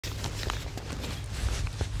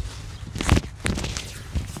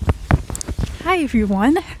Hi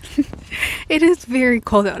everyone. It is very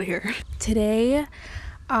cold out here. Today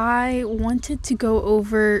I wanted to go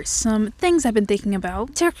over some things I've been thinking about,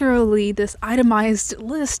 particularly this itemized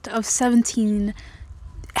list of 17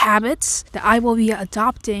 habits that I will be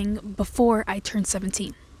adopting before I turn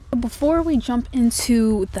 17. Before we jump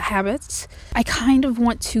into the habits, I kind of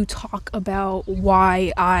want to talk about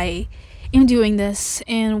why I am doing this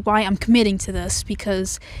and why I'm committing to this,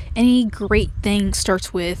 because any great thing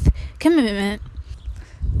starts with commitment.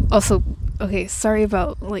 Also, okay, sorry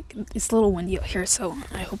about it's a little windy out here, so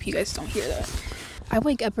I hope you guys don't hear that. I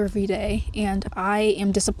wake up every day and I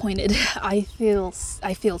am disappointed. I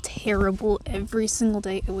feel terrible every single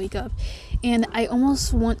day I wake up, and I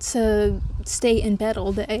almost want to stay in bed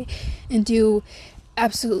all day and do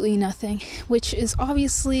absolutely nothing, which is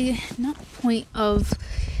obviously not the point of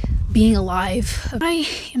being alive. I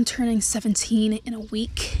am turning 17 in a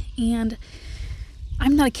week and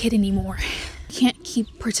I'm not a kid anymore. I can't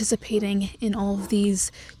keep participating in all of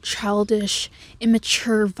these childish,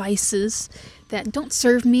 immature vices that don't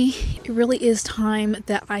serve me. It really is time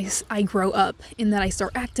that I grow up and that I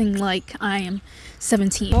start acting like I am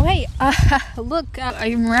 17. Oh hey, look,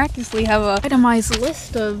 I miraculously have an itemized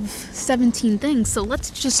list of 17 things, so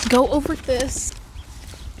let's just go over this.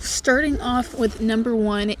 Starting off with number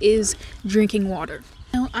 1 is drinking water.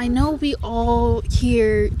 Now, I know we all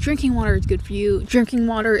hear drinking water is good for you, drinking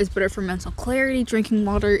water is better for mental clarity, drinking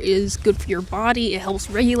water is good for your body, it helps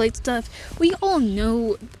regulate stuff. We all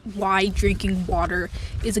know why drinking water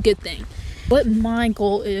is a good thing. What my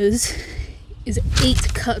goal is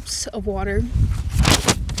 8 cups of water.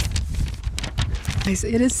 Guys,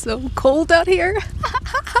 it is so cold out here.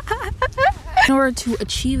 In order to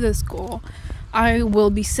achieve this goal, I will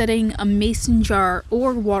be setting a mason jar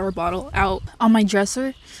or water bottle out on my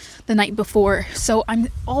dresser the night before, so I'm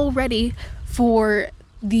all ready for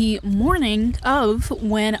the morning of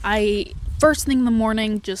when I first thing in the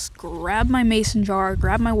morning just grab my mason jar,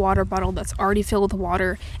 grab my water bottle that's already filled with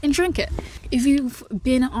water, and drink it. If you've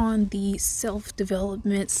been on the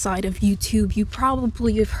self-development side of YouTube, you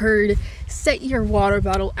probably have heard set your water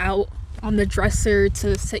bottle out on the dresser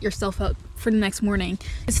to set yourself up for the next morning.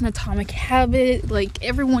 It's an atomic habit, like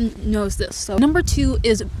everyone knows this. So number 2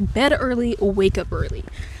 is bed early, wake up early.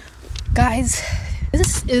 Guys,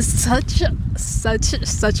 this is such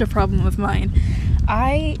a problem of mine.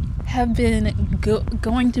 I have been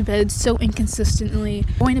going to bed so inconsistently,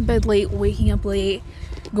 going to bed late, waking up late,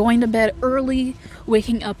 going to bed early,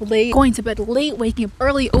 waking up late, going to bed late, waking up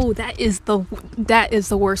early. Oh, that is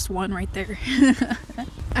the worst one right there.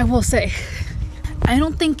 I will say, I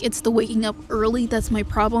don't think it's the waking up early that's my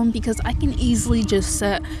problem, because I can easily just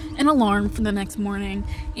set an alarm for the next morning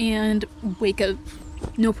and wake up,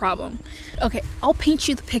 no problem. Okay, I'll paint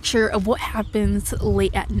you the picture of what happens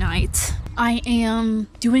late at night. I am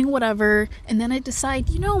doing whatever, and then I decide,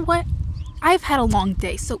 you know what? I've had a long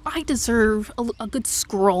day, so I deserve a good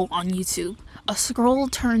scroll on YouTube. A scroll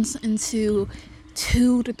turns into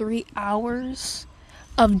 2 to 3 hours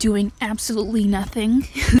of doing absolutely nothing.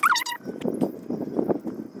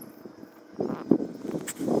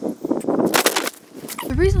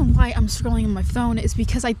 The reason why I'm scrolling on my phone is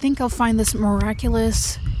because I think I'll find this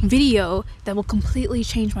miraculous video that will completely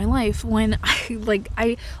change my life, when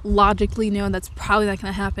I logically know that's probably not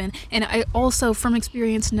gonna happen, and I also from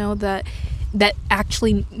experience know that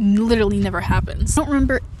actually literally never happens. I don't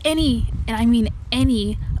remember any, and I mean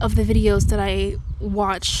any, of the videos that I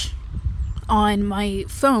watch on my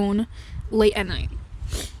phone late at night.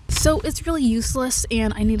 So it's really useless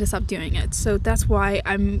and I need to stop doing it. So that's why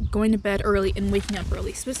I'm going to bed early and waking up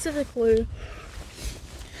early. Specifically,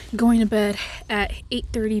 going to bed at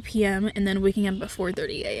 8:30 p.m. and then waking up at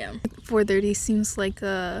 4:30 a.m. 4:30 seems like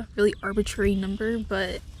a really arbitrary number,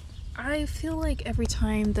 but I feel like every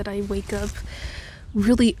time that I wake up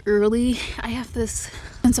really early, I have this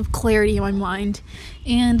sense of clarity in my mind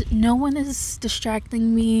and no one is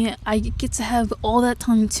distracting me. I get to have all that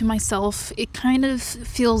time to myself. It kind of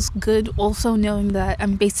feels good also knowing that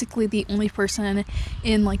I'm basically the only person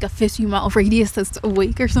in like a 50-mile radius that's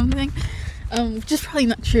awake or something, which is probably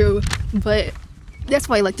not true, but that's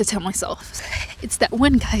what I like to tell myself. It's that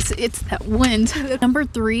win, guys. It's that win. Number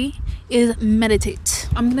 3 is meditate.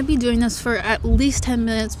 I'm gonna be doing this for at least 10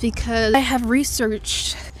 minutes because I have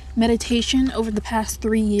researched meditation over the past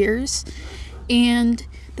 3 years, and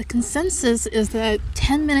the consensus is that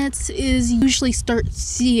 10 minutes is usually start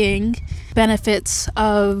seeing benefits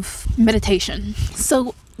of meditation.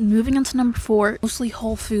 So moving on to number 4, mostly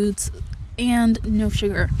whole foods and no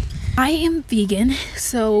sugar. I am vegan,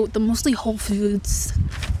 so the mostly whole foods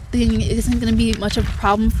thing isn't going to be much of a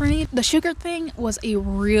problem for me. The sugar thing was a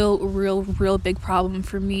real big problem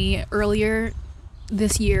for me earlier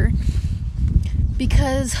this year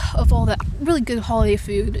because of all that really good holiday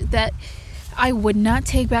food that I would not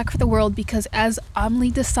take back for the world, because as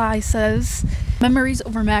Amelie Desai says, memories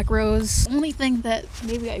over macros. The only thing that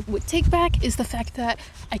maybe I would take back is the fact that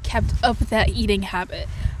I kept up that eating habit.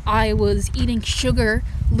 I was eating sugar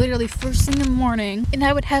literally first thing in the morning, and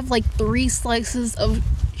I would have like 3 slices of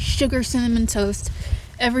sugar cinnamon toast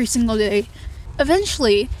every single day.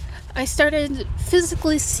 Eventually, I started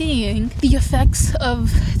physically seeing the effects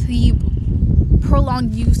of the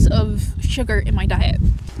prolonged use of sugar in my diet.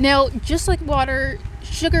 Now, just like water,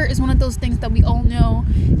 sugar is one of those things that we all know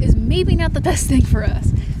is maybe not the best thing for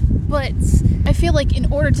us. But I feel like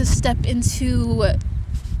in order to step into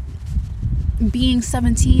being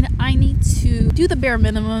 17, I need to do the bare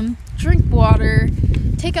minimum, drink water,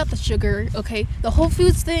 take out the sugar, okay? The Whole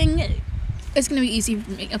Foods thing is gonna be easy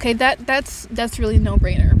for me, okay? That's really a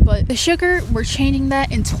no-brainer. But the sugar, we're changing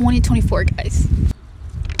that in 2024, guys.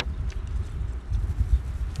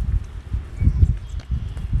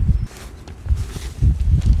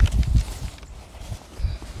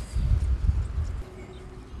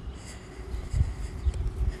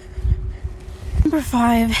 Number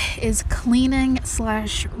 5 is cleaning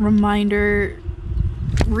 / reminder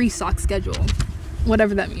restock schedule.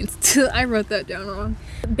 Whatever that means. I wrote that down wrong.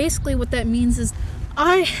 Basically what that means is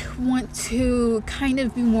I want to kind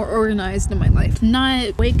of be more organized in my life.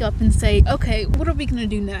 Not wake up and say, okay, what are we gonna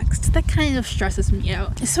do next? That kind of stresses me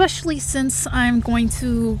out. Especially since I'm going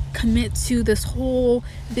to commit to this whole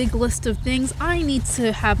big list of things, I need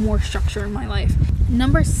to have more structure in my life.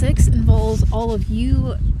 Number 6 involves all of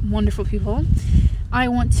you wonderful people. I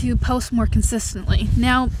want to post more consistently.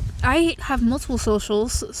 Now, I have multiple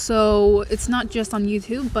socials, so it's not just on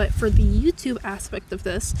YouTube, but for the YouTube aspect of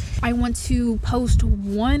this, I want to post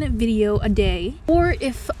 1 video a day. Or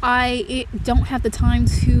if I don't have the time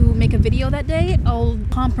to make a video that day, I'll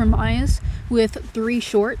compromise with 3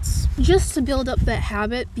 shorts just to build up that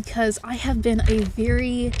habit, because I have been a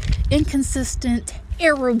very inconsistent,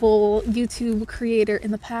 terrible YouTube creator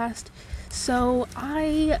in the past. So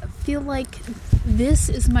I feel like this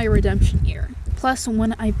is my redemption year. Plus,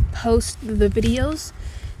 when I post the videos,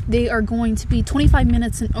 they are going to be 25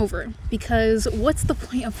 minutes and over, because what's the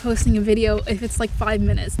point of posting a video if it's like 5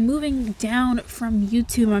 minutes? Moving down from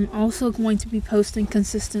YouTube, I'm also going to be posting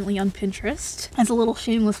consistently on Pinterest. As a little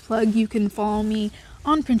shameless plug, you can follow me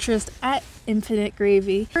on Pinterest at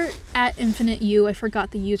infinitegravy or at infiniteu. I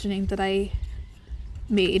forgot the username that I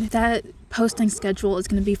made. That posting schedule is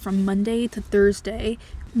going to be from Monday to Thursday.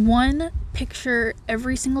 1 picture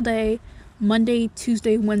every single day, Monday,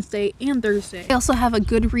 Tuesday, Wednesday, and Thursday. I also have a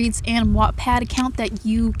Goodreads and Wattpad account that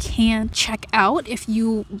you can check out if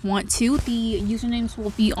you want to. The usernames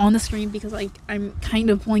will be on the screen because I'm kind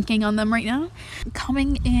of blanking on them right now.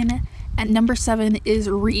 Coming in at number 7 is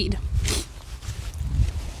read.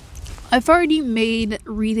 I've already made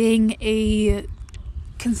reading a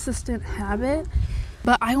consistent habit,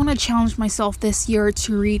 but I want to challenge myself this year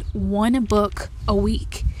to read 1 book a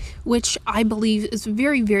week, which I believe is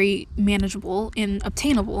very manageable and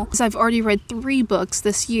obtainable, because I've already read 3 books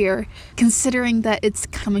this year. Considering that it's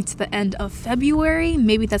coming to the end of February,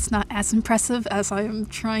 maybe that's not as impressive as I'm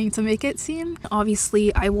trying to make it seem.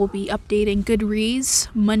 Obviously, I will be updating Goodreads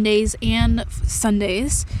Mondays and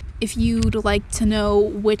Sundays. If you'd like to know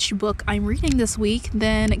which book I'm reading this week,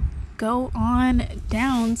 then go on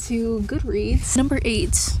down to Goodreads. Number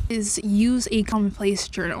 8 is use a commonplace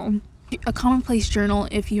journal. A commonplace journal,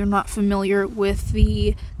 if you're not familiar with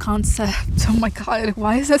the concept, oh my god,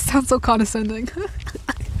 why does that sound so condescending?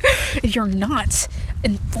 If you're not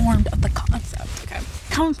informed of the concept, okay.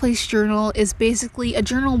 Commonplace journal is basically a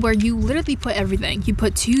journal where you literally put everything. You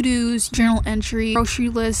put to-dos, journal entry, grocery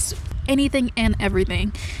lists, anything and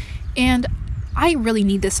everything. And I really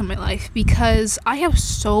need this in my life because I have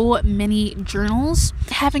so many journals.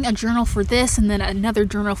 Having a journal for this and then another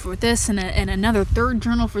journal for this and another 3rd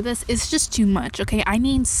journal for this is just too much, okay? I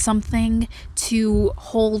need something to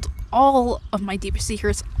hold all of my deepest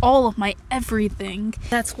secrets, all of my everything.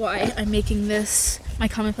 That's why I'm making this my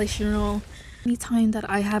commonplace journal. Anytime that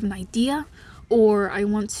I have an idea or I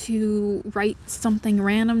want to write something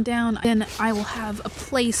random down, then I will have a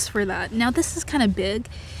place for that. Now this is kind of big,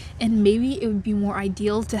 and maybe it would be more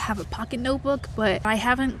ideal to have a pocket notebook, but I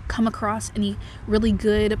haven't come across any really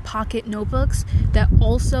good pocket notebooks that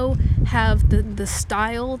also have the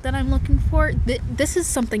style that I'm looking for. This is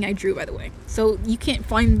something I drew, by the way, so you can't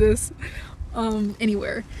find this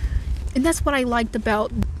anywhere. And that's what I liked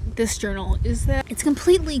about this journal is that it's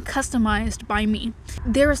completely customized by me.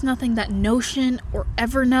 There is nothing that Notion or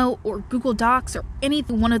Evernote or Google Docs or any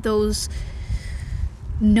one of those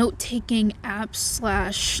note-taking apps /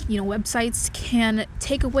 websites can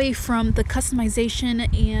take away from the customization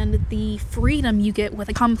and the freedom you get with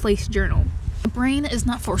a commonplace journal. The brain is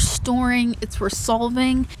not for storing, it's for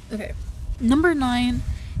solving. Okay, number 9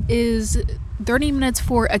 is 30 minutes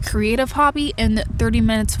for a creative hobby and 30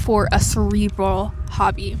 minutes for a cerebral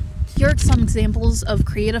hobby. Here are some examples of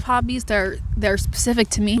creative hobbies that are specific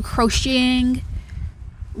to me: crocheting,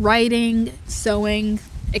 writing, sewing,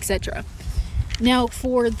 etc. Now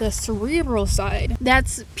for the cerebral side,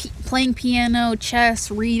 that's playing piano, chess,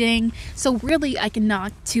 reading. So really I can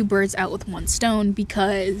knock 2 birds out with 1 stone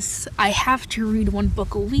because I have to read 1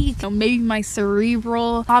 book a week. Maybe my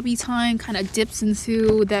cerebral hobby time kind of dips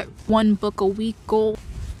into that 1 book a week goal.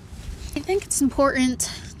 I think it's important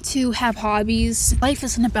to have hobbies. Life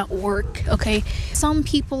isn't about work, okay? Some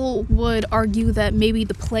people would argue that maybe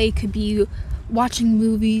the play could be watching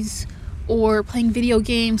movies or playing video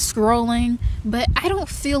games, scrolling, but I don't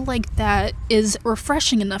feel like that is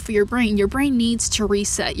refreshing enough for your brain. Your brain needs to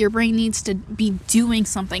reset. Your brain needs to be doing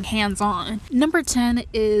something hands-on. Number 10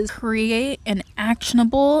 is create an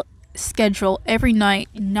actionable schedule every night,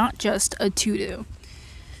 not just a to-do.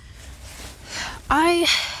 I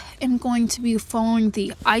am going to be following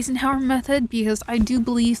the Eisenhower method because I do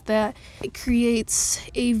believe that it creates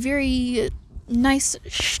a very nice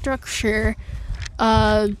structure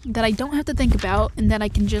that I don't have to think about and that I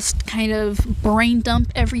can just kind of brain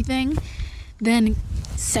dump everything, then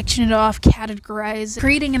section it off, categorize.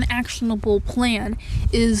 Creating an actionable plan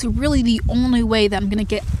is really the only way that I'm going to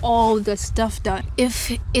get all the stuff done.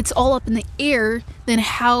 If it's all up in the air, then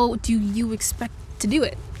how do you expect to do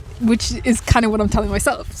it? Which is kind of what I'm telling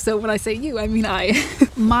myself. So when I say you, I mean I.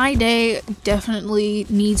 My day definitely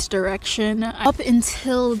needs direction. Up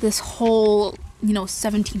until this whole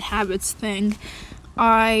 17 habits thing,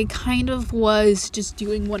 I kind of was just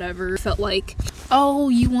doing whatever felt like. Oh,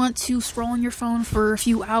 you want to scroll on your phone for a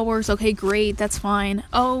few hours? Okay, great, that's fine.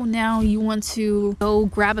 Oh, now you want to go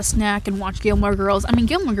grab a snack and watch Gilmore Girls. I mean,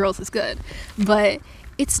 Gilmore Girls is good, but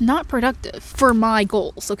it's not productive for my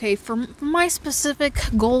goals, okay? For my specific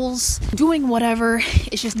goals, doing whatever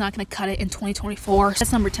is just not going to cut it in 2024.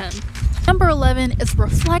 That's number 10. Number 11 is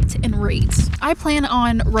reflect and rate. I plan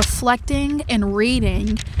on reflecting and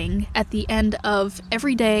rating at the end of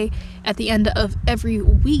every day, at the end of every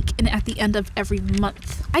week, and at the end of every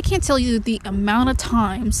month. I can't tell you the amount of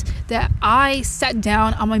times that I sat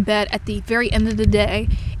down on my bed at the very end of the day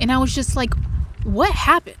and I was just like, what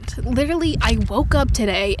happened? Literally, I woke up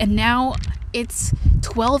today and now it's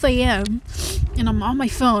 12 a.m. and I'm on my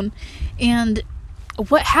phone and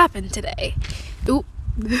what happened today? Ooh,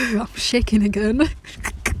 I'm shaking again.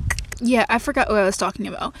 Yeah, I forgot what I was talking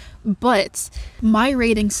about, but my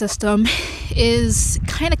rating system is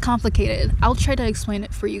kind of complicated. I'll try to explain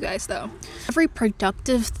it for you guys though. Every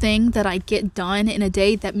productive thing that I get done in a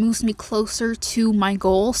day that moves me closer to my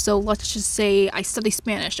goal, so let's just say I study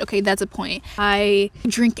Spanish, okay, that's a point. I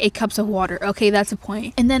drink 8 cups of water, okay, that's a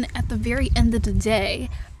point. And then at the very end of the day,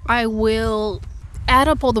 I will add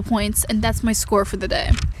up all the points and that's my score for the day.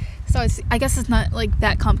 So I guess it's not like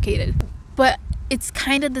that complicated, but it's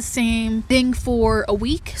kind of the same thing for a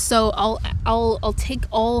week. So I'll take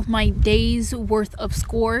all of my days worth of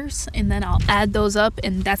scores and then I'll add those up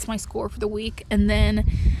and that's my score for the week. And then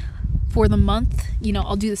for the month,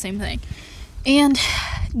 I'll do the same thing. And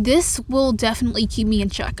this will definitely keep me in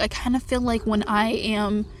check. I kind of feel like when I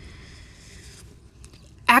am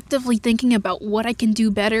actively thinking about what I can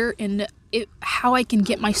do better and how I can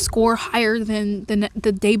get my score higher than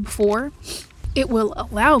the day before, it will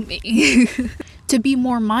allow me to be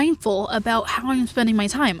more mindful about how I'm spending my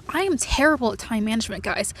time. I am terrible at time management,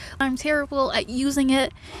 guys. I'm terrible at using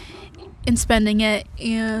it and spending it,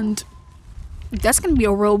 and that's going to be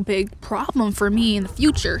a real big problem for me in the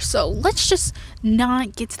future. So let's just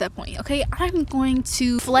not get to that point, okay? I'm going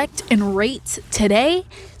to reflect and rate today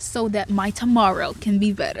so that my tomorrow can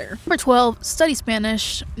be better. Number 12, study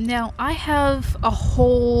Spanish. Now, I have a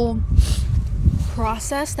whole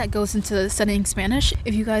process that goes into studying Spanish.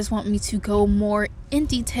 If you guys want me to go more in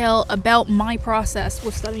detail about my process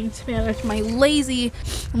with studying Spanish, my lazy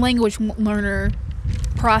language learner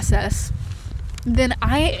process, then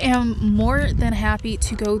I am more than happy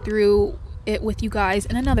to go through it with you guys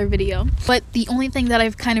in another video. But the only thing that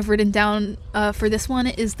I've kind of written down for this one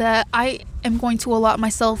is that I am going to allot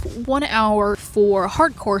myself 1 hour for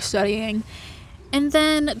hardcore studying. And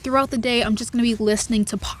then throughout the day, I'm just going to be listening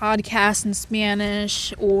to podcasts in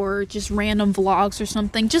Spanish or just random vlogs or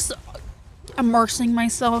something. Just immersing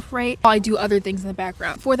myself, right? While I do other things in the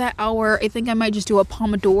background. For that hour, I think I might just do a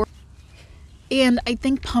Pomodoro. And I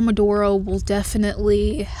think Pomodoro will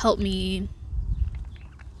definitely help me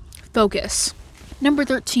focus. Number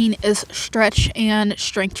 13 is stretch and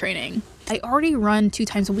strength training. I already run 2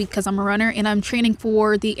 times a week because I'm a runner and I'm training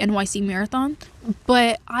for the NYC Marathon.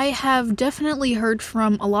 But I have definitely heard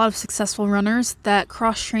from a lot of successful runners that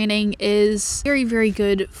cross training is very, very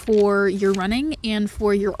good for your running and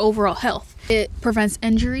for your overall health. It prevents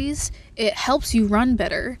injuries. It helps you run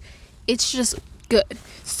better. It's just good.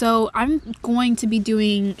 So I'm going to be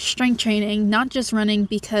doing strength training, not just running,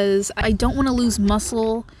 because I don't want to lose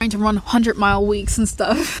muscle trying to run 100-mile weeks and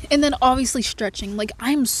stuff. And then obviously stretching. Like,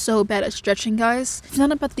 I'm so bad at stretching, guys. It's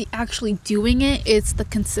not about the actually doing it, it's the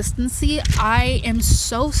consistency. I am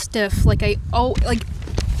so stiff. Like,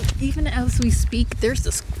 even as we speak, there's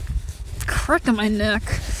this crack in my neck,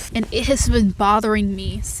 and it has been bothering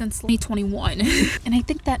me since 2021. And I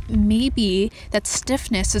think that maybe that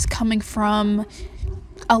stiffness is coming from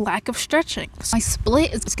a lack of stretching. So my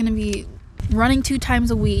split is going to be running 2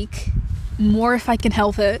 times a week, more if I can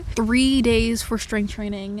help it, 3 days for strength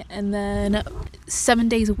training, and then 7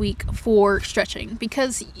 days a week for stretching,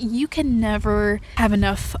 because you can never have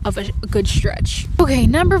enough of a good stretch. Okay,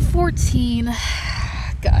 number 14,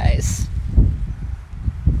 guys.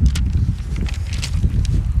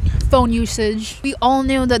 Phone usage. We all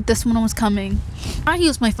knew that this one was coming. I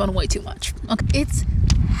use my phone way too much. Okay, it's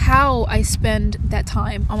how I spend that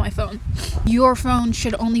time on my phone. Your phone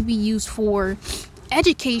should only be used for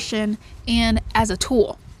education and as a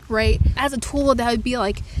tool, right? As a tool, that would be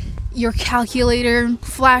like your calculator,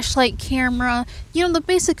 flashlight, camera, you know, the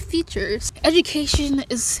basic features. Education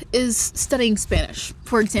is studying Spanish,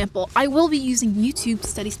 for example. I will be using YouTube to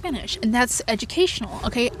study Spanish, and that's educational,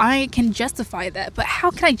 okay? I can justify that, but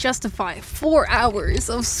how can I justify 4 hours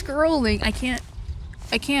of scrolling? I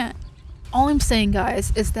can't. All I'm saying,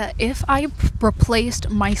 guys, is that if I replaced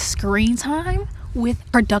my screen time with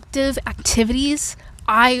productive activities,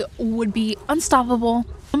 I would be unstoppable.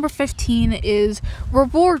 Number 15 is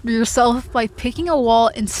reward yourself by picking a wall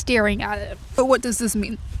and staring at it. But what does this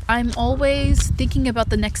mean? I'm always thinking about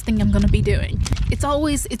the next thing I'm going to be doing. It's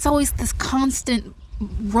always this constant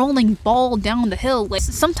rolling ball down the hill. Like,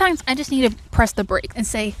 sometimes I just need to press the brake and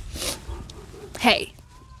say, hey,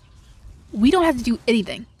 we don't have to do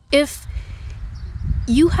anything. If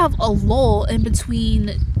you have a lull in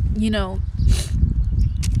between, you know,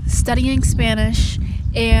 studying Spanish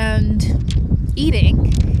and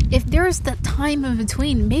eating, if there's that time in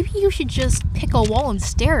between, maybe you should just pick a wall and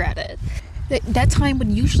stare at it. That time would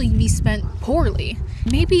usually be spent poorly.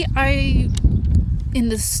 Maybe I, in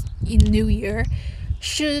this new year,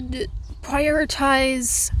 should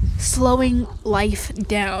prioritize slowing life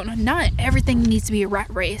down. Not everything needs to be a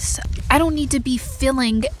rat race. I don't need to be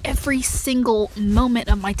filling every single moment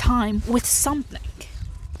of my time with something.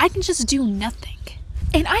 I can just do nothing.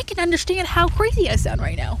 And I can understand how crazy I sound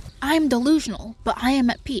right now. I'm delusional, but I am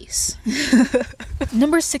at peace.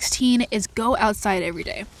 Number 16 is go outside every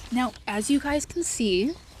day. Now, as you guys can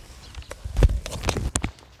see,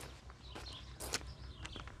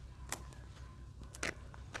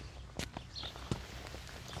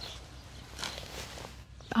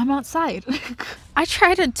 I'm outside. I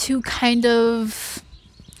tried to kind of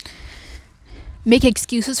make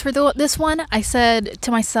excuses for this one. I said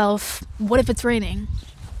to myself, what if it's raining?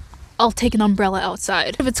 I'll take an umbrella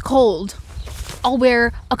outside. If it's cold, I'll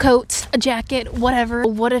wear a coat, a jacket, whatever.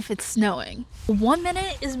 What if it's snowing? 1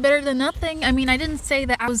 minute is better than nothing. I mean, I didn't say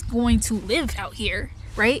that I was going to live out here,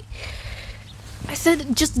 right? I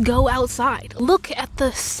said just go outside. Look at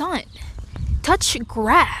the sun. Touch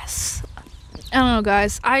grass. I don't know,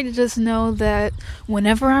 guys. I just know that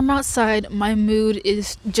whenever I'm outside, my mood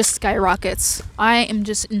is just skyrockets. I am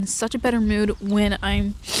just in such a better mood when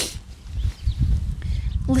I'm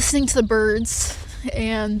listening to the birds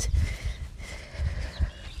and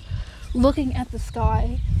looking at the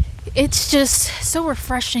sky. It's just so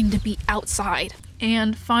refreshing to be outside.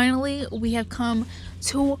 And finally, we have come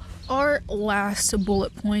to our last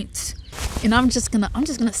bullet point. And I'm just gonna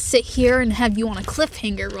sit here and have you on a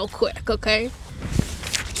cliffhanger real quick, okay?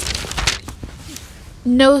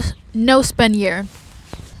 No spend year.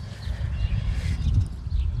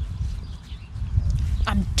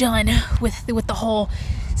 I'm done with the whole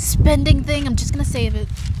spending thing. I'm just gonna save it.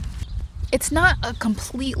 It's not a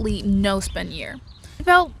completely no spend year.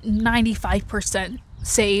 About 95%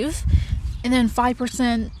 save, and then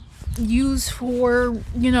 5% use for,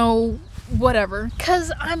 you know, whatever.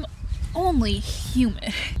 'Cause I'm only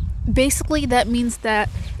human. Basically, that means that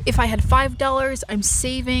if I had $5, I'm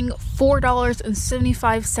saving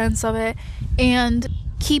 $4.75 of it, and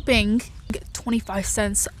keeping 25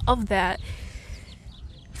 cents of that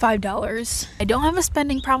 $5. I don't have a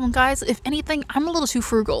spending problem, guys. If anything, I'm a little too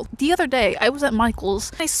frugal. The other day, I was at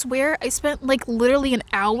Michael's. I swear I spent like literally an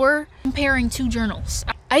hour comparing 2 journals.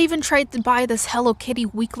 I even tried to buy this Hello Kitty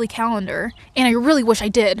weekly calendar, and I really wish I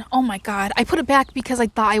did. Oh my god. I put it back because I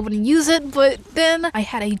thought I wouldn't use it, but then I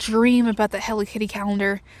had a dream about the Hello Kitty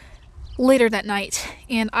calendar later that night,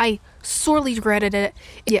 and I sorely regretted it.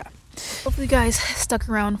 Yeah. Hopefully you guys stuck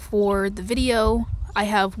around for the video. I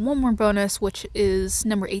have one more bonus, which is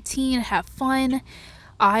number 18, have fun.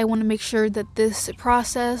 I want to make sure that this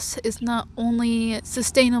process is not only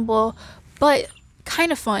sustainable, but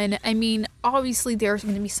kind of fun. I mean, obviously there's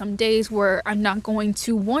going to be some days where I'm not going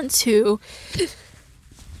to want to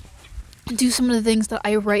do some of the things that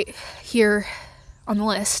I write here on the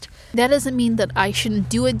list. That doesn't mean that I shouldn't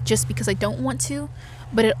do it just because I don't want to,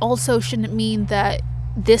 but it also shouldn't mean that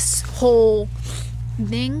this whole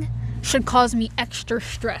thing should cause me extra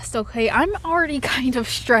stress. Okay, I'm already kind of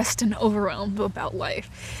stressed and overwhelmed about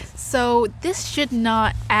life, so this should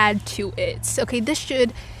not add to it. Okay, this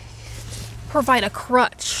should provide a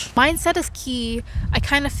crutch. Mindset is key. I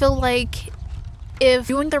kind of feel like if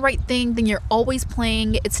doing the right thing, then you're always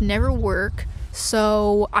playing. It's never work.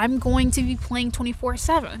 So I'm going to be playing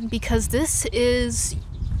 24/7 because this is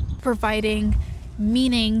providing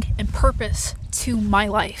meaning and purpose to my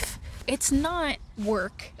life. It's not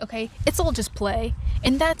work, okay? It's all just play,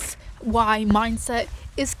 and that's why mindset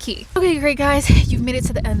is key. Okay, great guys, you've made it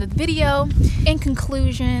to the end of the video. In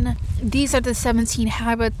conclusion, these are the 17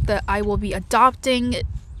 habits that I will be adopting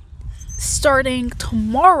starting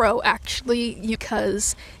tomorrow, actually,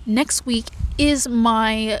 because next week is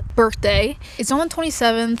my birthday. It's on the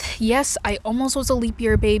 27th. Yes, I almost was a leap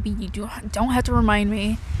year baby. You don't have to remind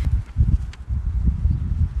me.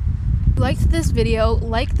 Liked this video,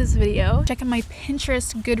 like this video. Check out my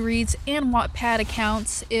Pinterest, Goodreads, and Wattpad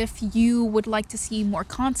accounts if you would like to see more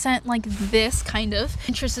content like this kind of.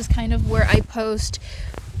 Pinterest is kind of where I post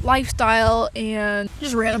lifestyle and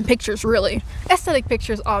just random pictures, really. Aesthetic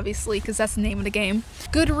pictures, obviously, because that's the name of the game.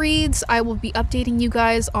 Goodreads, I will be updating you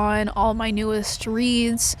guys on all my newest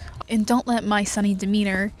reads. And don't let my sunny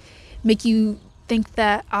demeanor make you think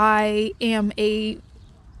that I am a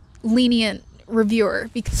lenient reviewer.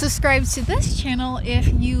 Subscribe to this channel if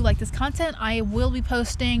you like this content. I will be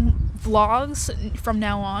posting vlogs from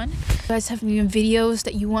now on. If you guys have any videos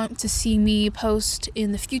that you want to see me post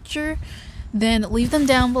in the future, then leave them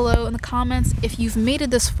down below in the comments. If you've made it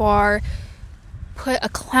this far, put a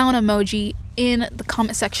clown emoji in the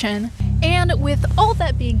comment section. And with all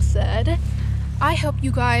that being said, I hope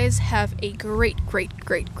you guys have a great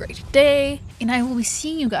day, and I will be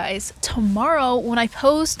seeing you guys tomorrow when I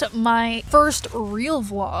post my first real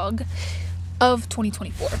vlog of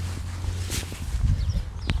 2024.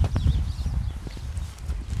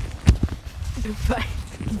 Bye.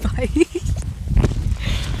 Bye.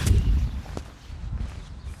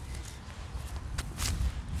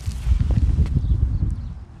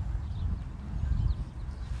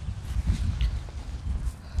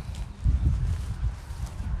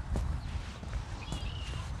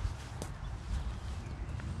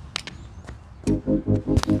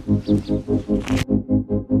 Thank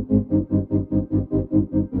you.